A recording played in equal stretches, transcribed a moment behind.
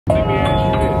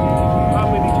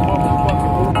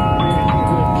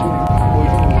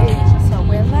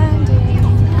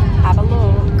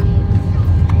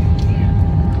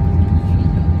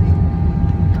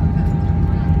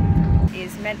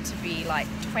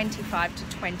25 to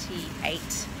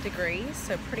 28 degrees,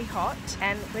 so pretty hot.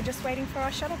 And we're just waiting for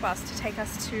our shuttle bus to take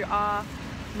us to our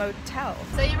motel.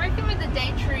 So you reckon with the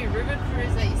Daintree River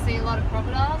cruise that you see a lot of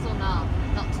crocodiles or no?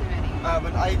 Not too many?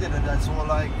 When I did it, I saw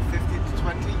like 15 to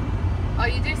 20. Oh,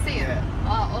 you do see them? Yeah.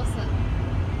 Oh, awesome.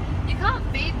 You can't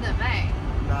feed them, eh?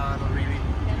 Nah, not really.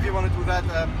 If you want to do that,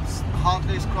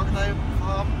 Hartley's crocodile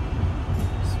farm,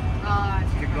 Oh,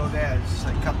 you can go there. It's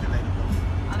like captivating.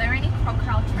 Are there any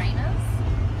crocodile trainers?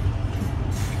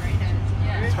 Trainers,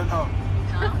 yeah. I don't know.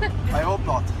 No? I hope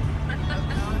not.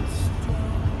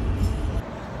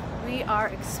 We are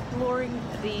exploring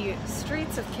the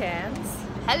streets of Cairns.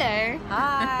 Hello.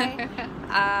 Hi.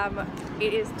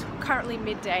 It is currently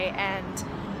midday and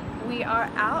we are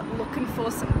out looking for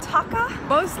some tucker.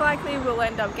 Most likely we'll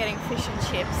end up getting fish and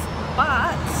chips,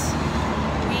 but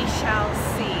we shall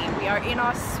see. We are in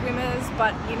our swimmers,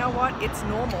 but you know what? It's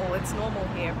normal. It's normal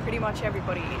here. Pretty much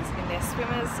everybody is in their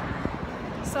swimmers,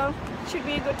 so it should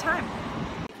be a good time.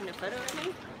 Taking a photo of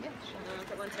me? Yeah, sure.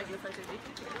 Get one taking a photo of you.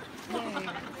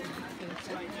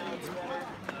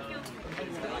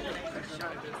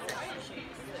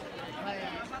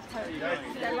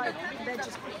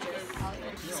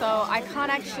 So I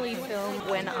can't actually film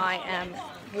when I am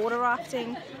water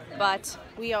rafting, but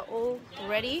we are all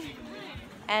ready.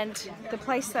 And the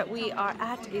place that we are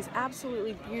at is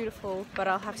absolutely beautiful, but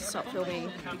I'll have to stop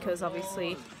filming because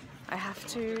obviously I have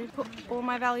to put all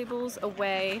my valuables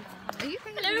away. Are you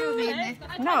thinking you'll be in there?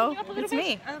 No, it's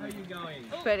me.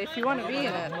 But if you want to be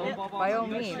in it, by all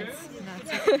means.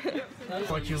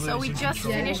 So we just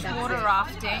finished water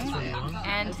rafting,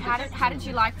 and how did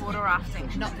you like water rafting?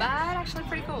 Not bad, actually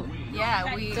pretty cool.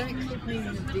 Yeah, we. Don't keep me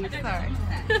in the deep though.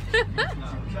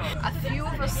 A few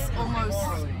of us almost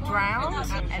drowned,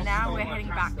 and now we're heading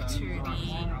back to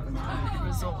the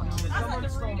resort.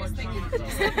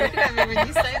 When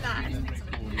you say that.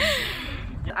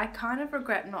 I kind of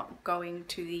regret not going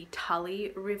to the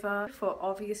Tully River for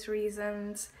obvious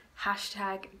reasons.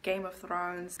 Hashtag Game of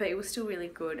Thrones, but it was still really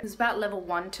good. It was about level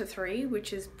 1 to 3,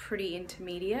 which is pretty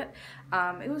intermediate.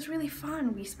 It was really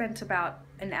fun. We spent about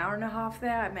an hour and a half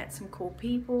there. I met some cool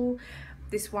people.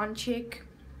 This one chick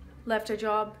left her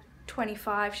job,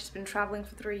 25, she's been traveling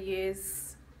for 3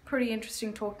 years. Pretty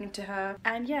interesting talking to her.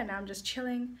 And yeah, now I'm just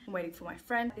chilling. I'm waiting for my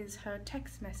friend. Is her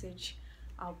text message.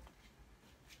 I'll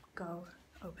go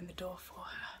open the door for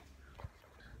her.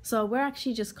 So we're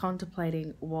actually just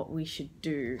contemplating what we should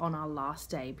do on our last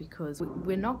day, because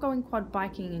we're not going quad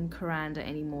biking in Kuranda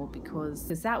anymore because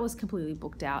that was completely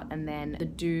booked out, and then the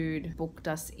dude booked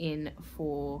us in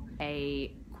for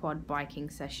a quad biking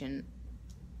session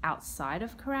outside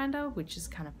of Kuranda, which is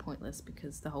kind of pointless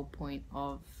because the whole point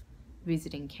of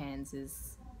visiting Cairns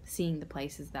is seeing the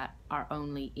places that are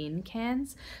only in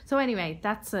Cairns. So anyway,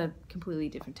 that's a completely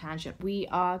different tangent. We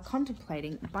are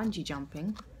contemplating bungee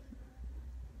jumping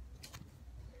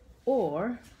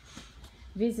or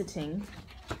visiting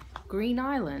Green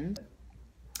Island.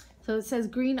 So it says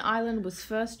Green Island was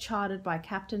first charted by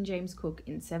Captain James Cook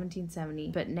in 1770,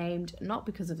 but named not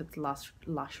because of its lush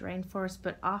rainforest,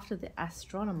 but after the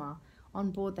astronomer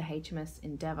on board the HMS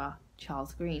Endeavour,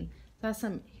 Charles Green. There's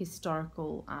some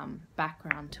historical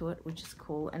background to it, which is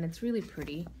cool, and it's really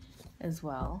pretty as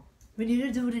well. We need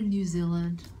to do it in New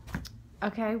Zealand.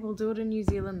 Okay, we'll do it in New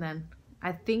Zealand then.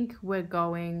 I think we're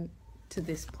going to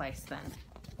this place then,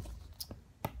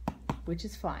 which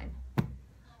is fine.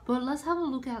 But let's have a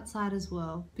look outside as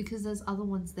well, because there's other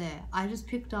ones there. I just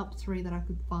picked up 3 that I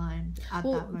could find at that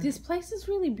moment. This place is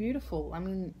really beautiful. I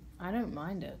mean, I don't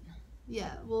mind it.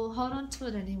 Yeah, we'll hold on to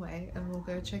it anyway, and we'll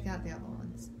go check out the other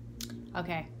ones.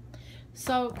 Okay,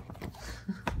 so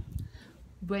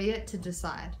we're yet to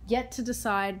decide.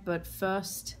 But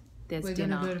first there's We're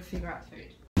dinner. gonna go to figure out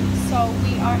food. So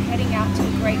we are heading out to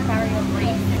the Great Barrier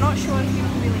Reef. I'm not sure if you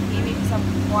can really hear me because I'm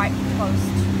quite close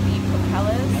to the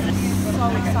propellers. So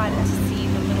excited to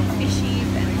see the little fishies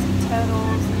and some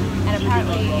turtles. And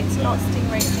apparently it's not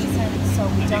stingray season, so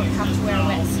we don't have to wear a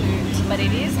wetsuit. But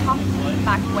it is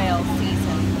humpback whale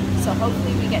season. So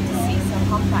hopefully we get to see some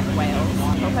humpback whales.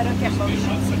 Hope I don't get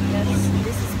motion sickness.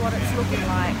 This is what it's looking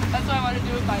like. That's why I want to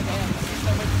do it by then.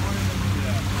 So much more.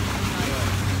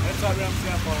 That's why I'm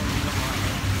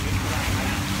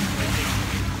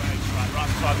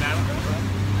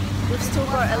We've still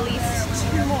got at least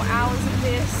 2 more hours of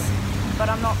this, but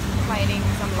I'm not complaining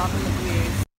because I'm loving the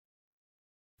views.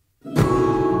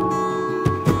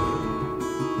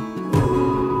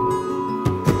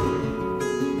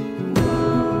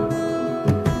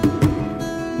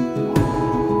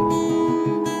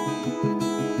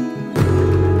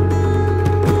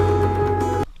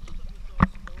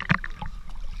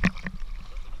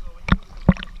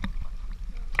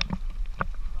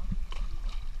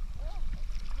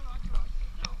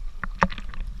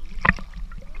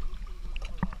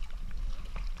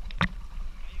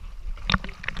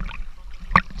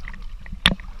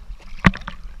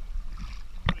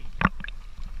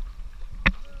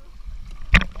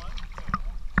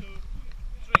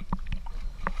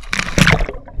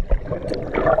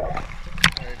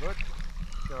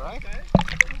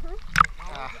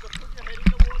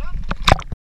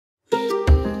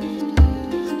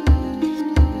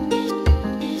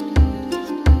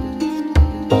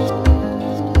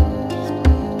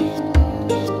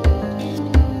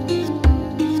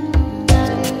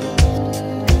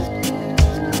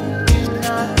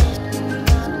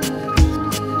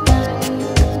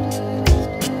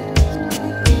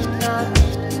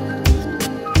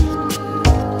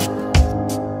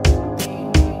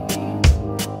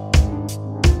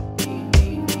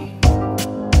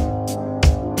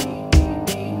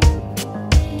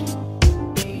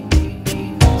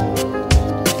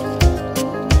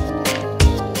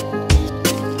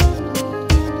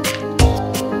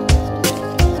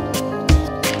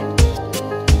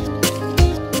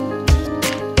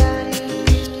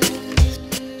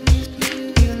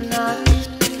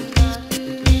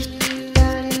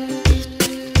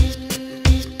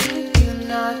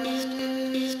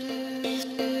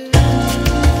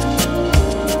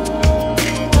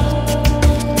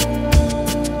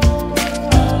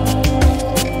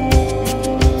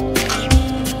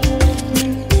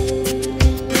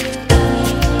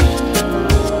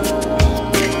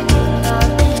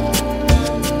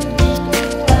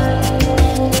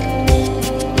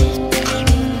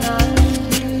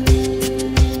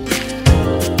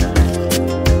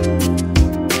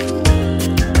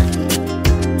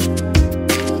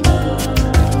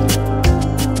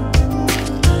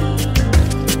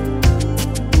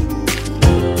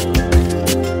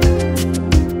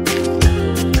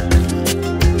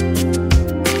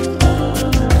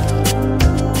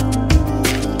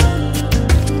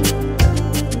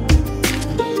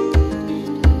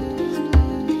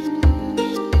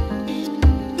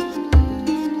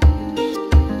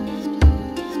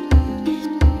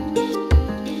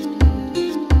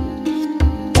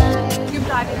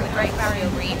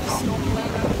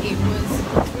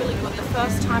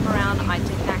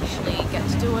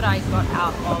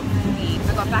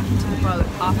 got back into the boat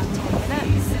after 10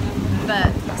 minutes, but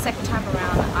second time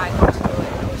around I got to do it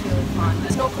and it was really fun. The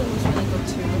snorkeling was really good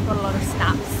too. We've got a lot of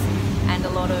snaps and a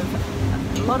lot of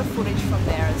footage from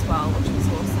there as well, which was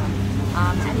awesome.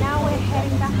 And now we're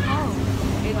heading back home.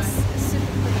 It's super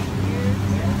pretty view.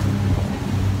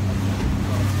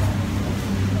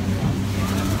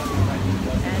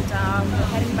 And we're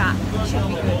heading back. It should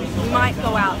be good. We might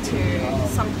go out to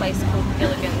some place called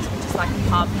Gilligan's, which is like a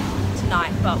pub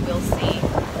tonight, but we'll see.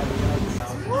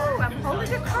 Ooh, I'm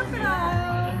holding a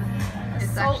crocodile. Is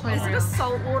it a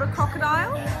saltwater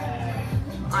crocodile?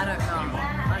 I don't know.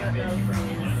 I don't know if it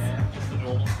is.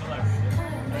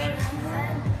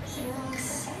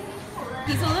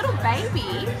 He's a little baby,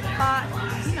 but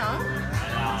you know,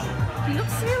 he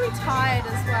looks really tired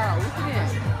as well. Look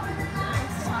at him.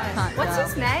 What's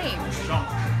his name?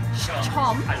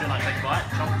 Chom.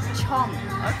 Chom.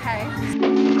 Okay.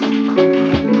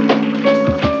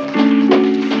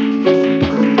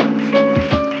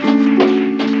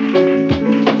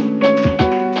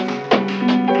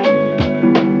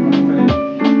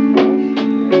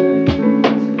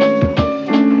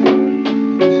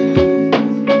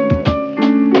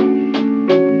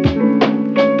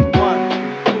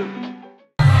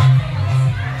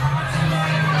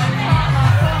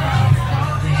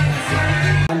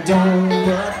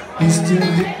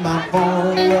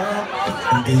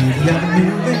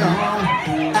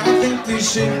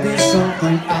 Should be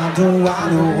something I don't want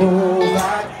to hold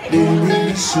back. Baby,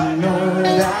 you should know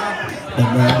that. But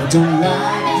I don't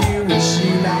like you and she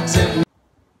likes it.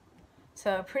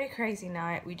 So a pretty crazy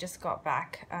night. We just got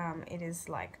back. It is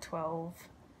like 12.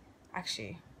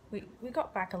 Actually, we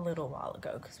got back a little while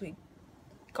ago because we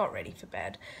got ready for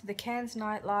bed. The Cairns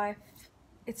nightlife,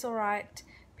 it's alright.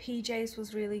 PJ's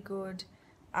was really good.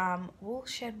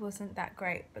 Woolshed wasn't that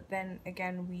great, but then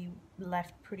again we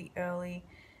left pretty early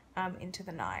into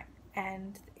the night,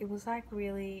 and it was like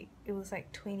tweeny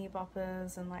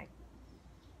boppers and like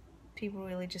people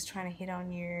really just trying to hit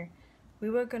on you. We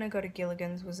were gonna go to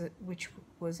Gilligan's, which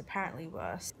was apparently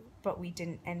worse, but we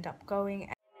didn't end up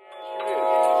going.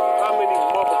 How many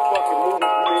motherfucking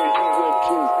movies you went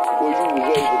to where you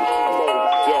was able to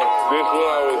smoke? That's what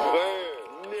I was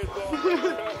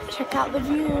saying. Check out the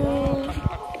view.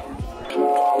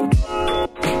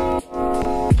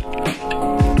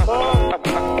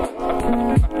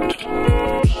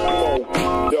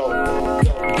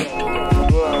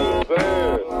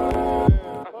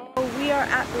 We are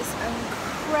at this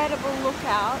incredible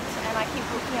lookout, and I keep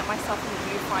looking at myself in the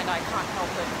viewfinder. I can't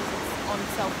help it because it's on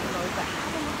selfie mode, but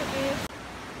have a look at this.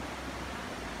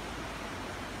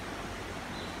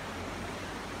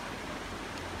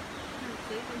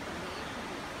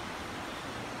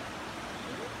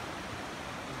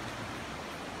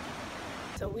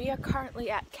 So we are currently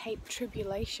at Cape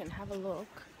Tribulation. Have a look.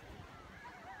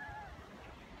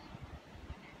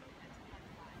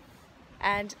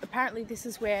 And apparently this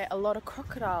is where a lot of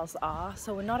crocodiles are,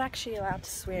 so we're not actually allowed to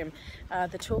swim.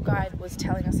 The tour guide was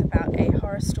telling us about a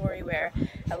horror story where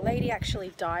a lady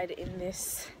actually died in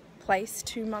this place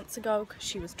 2 months ago because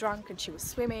she was drunk and she was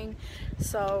swimming.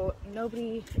 So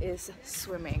nobody is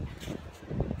swimming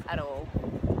at all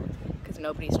because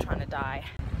nobody's trying to die.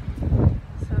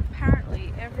 So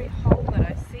apparently every hole that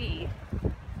I see,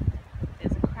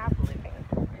 there's a crab living,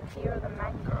 and here are the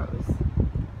mangroves.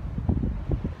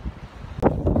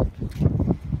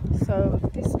 So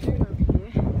this dude over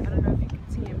here, I don't know if you can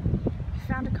see him, he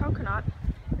found a coconut,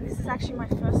 and this is actually my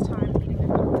first time eating a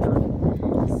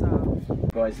coconut. So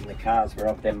guys in the cars were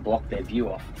of them blocked their view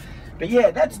off. But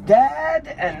yeah, that's Dad,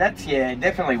 and that's, yeah, it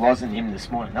definitely wasn't him this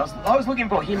morning. I was looking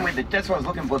for him with that's what I was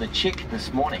looking for, the chick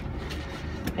this morning.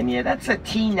 And yeah, that's a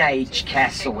teenage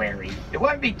cassowary. It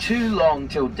won't be too long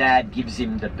till Dad gives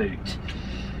him the boot.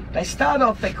 They start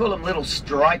off, they call them little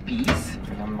stripies.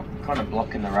 And I'm kind of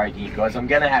blocking the road here, guys. I'm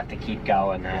going to have to keep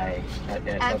going, eh? So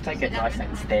I'll take it nice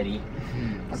and steady.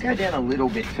 I'll go down a little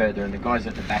bit further, and the guys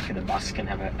at the back of the bus can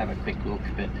have a quick look.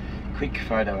 But quick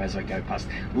photo as I go past.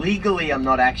 Legally, I'm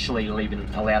not actually even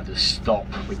allowed to stop,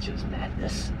 which is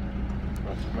madness.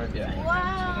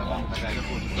 Wow.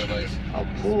 I'll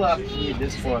pull up here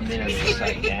just for a minute or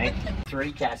so, gang.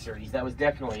 3 cassowaries. That was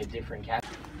definitely a different cat.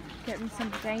 getting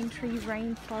some Daintree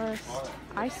Rainforest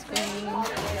ice cream.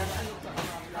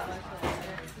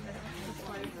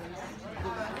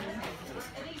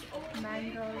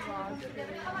 Mango, raspberry,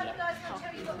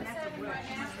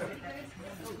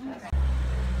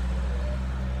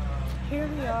 here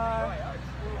we are.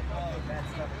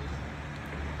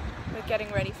 We're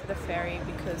getting ready for the ferry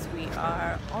because we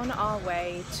are on our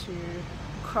way to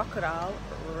Crocodile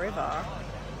River.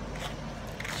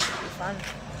 Should be fun.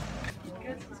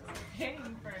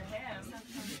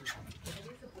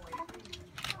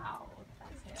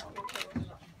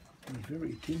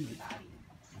 very timid.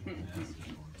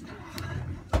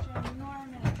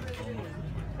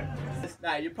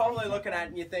 Now, you're probably looking at it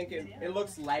and you're thinking, it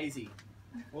looks lazy.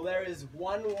 Well, there is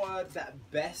one word that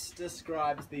best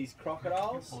describes these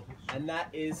crocodiles, and that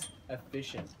is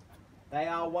efficient. They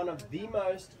are one of the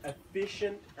most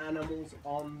efficient animals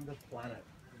on the planet.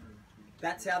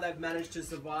 That's how they've managed to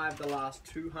survive the last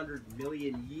 200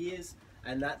 million years,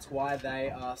 and that's why they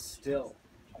are still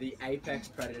the apex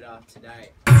predator today.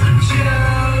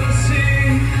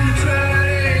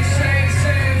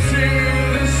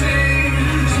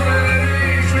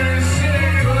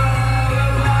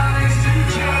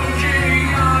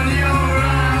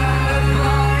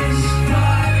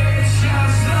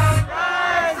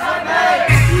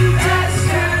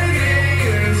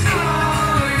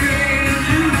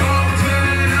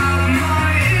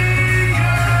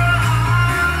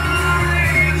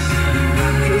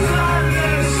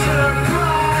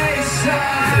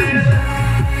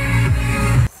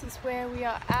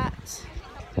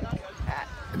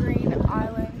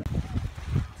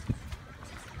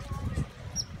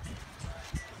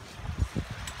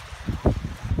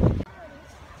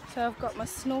 So I've got my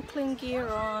snorkeling gear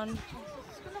on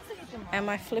and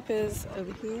my flippers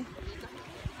over here,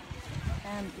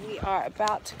 and we are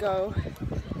about to go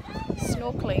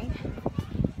snorkeling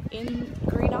in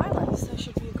Green Island, so it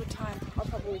should be a good time. I'll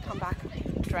probably come back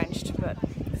drenched, but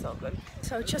it's all good.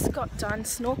 So just got done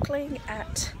snorkeling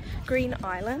at Green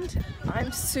Island.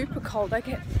 I'm super cold. I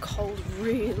get cold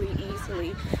really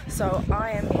easily, so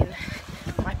I am in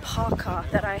my parka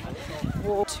that I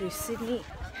wore to Sydney.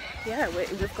 Yeah,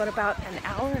 we've got about an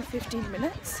hour and 15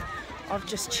 minutes of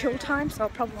just chill time, so I'll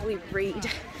probably read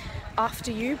After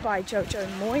You by Jojo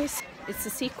Moyes. It's a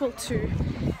sequel to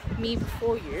Me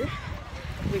Before You,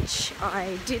 which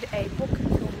I did a book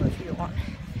and film review on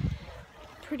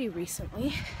pretty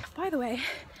recently. By the way,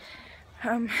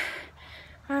 I'm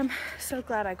so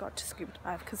glad I got to scuba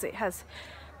dive, because it has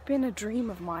been a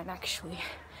dream of mine actually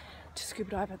to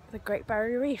scuba dive at the Great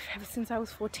Barrier Reef ever since I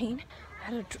was 14.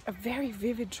 I had a very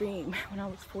vivid dream when I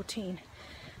was 14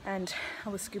 and I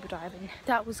was scuba diving.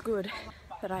 That was good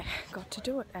that I got to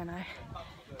do it and I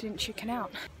didn't chicken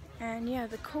out. And yeah,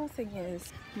 the cool thing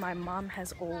is my mum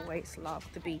has always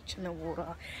loved the beach and the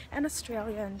water and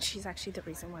Australia, and she's actually the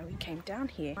reason why we came down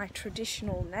here. My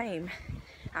traditional name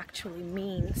actually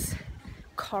means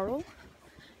coral,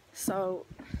 so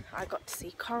I got to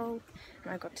see coral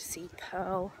and I got to see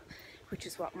pearl, which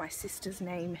is what my sister's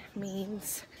name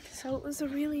means. So it was a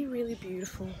really, really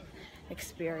beautiful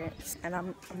experience, and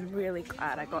I'm really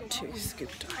glad I got to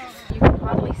scuba dive. You can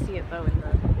hardly see it though in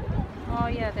the... Oh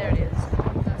yeah, there it is.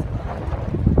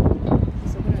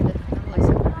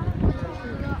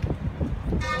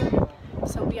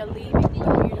 So we are leaving the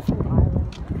beautiful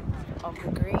island of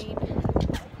the Green.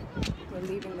 We're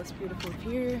leaving this beautiful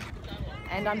view,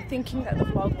 and I'm thinking that the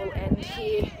vlog will end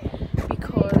here,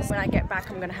 because when I get back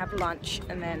I'm going to have lunch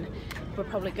and then we're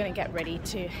probably going to get ready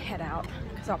to head out,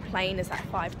 because our plane is at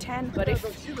 5:10. But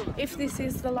if this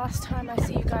is the last time I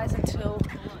see you guys until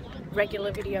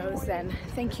regular videos, then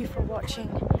thank you for watching.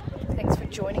 Thanks for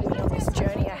joining me on this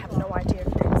journey. I have no idea if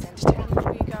it was entertaining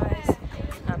for you guys.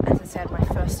 As I said, my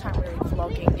first time really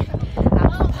vlogging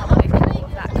out in public and all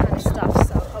of that kind of stuff,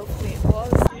 so hopefully it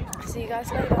was. See you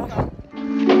guys later.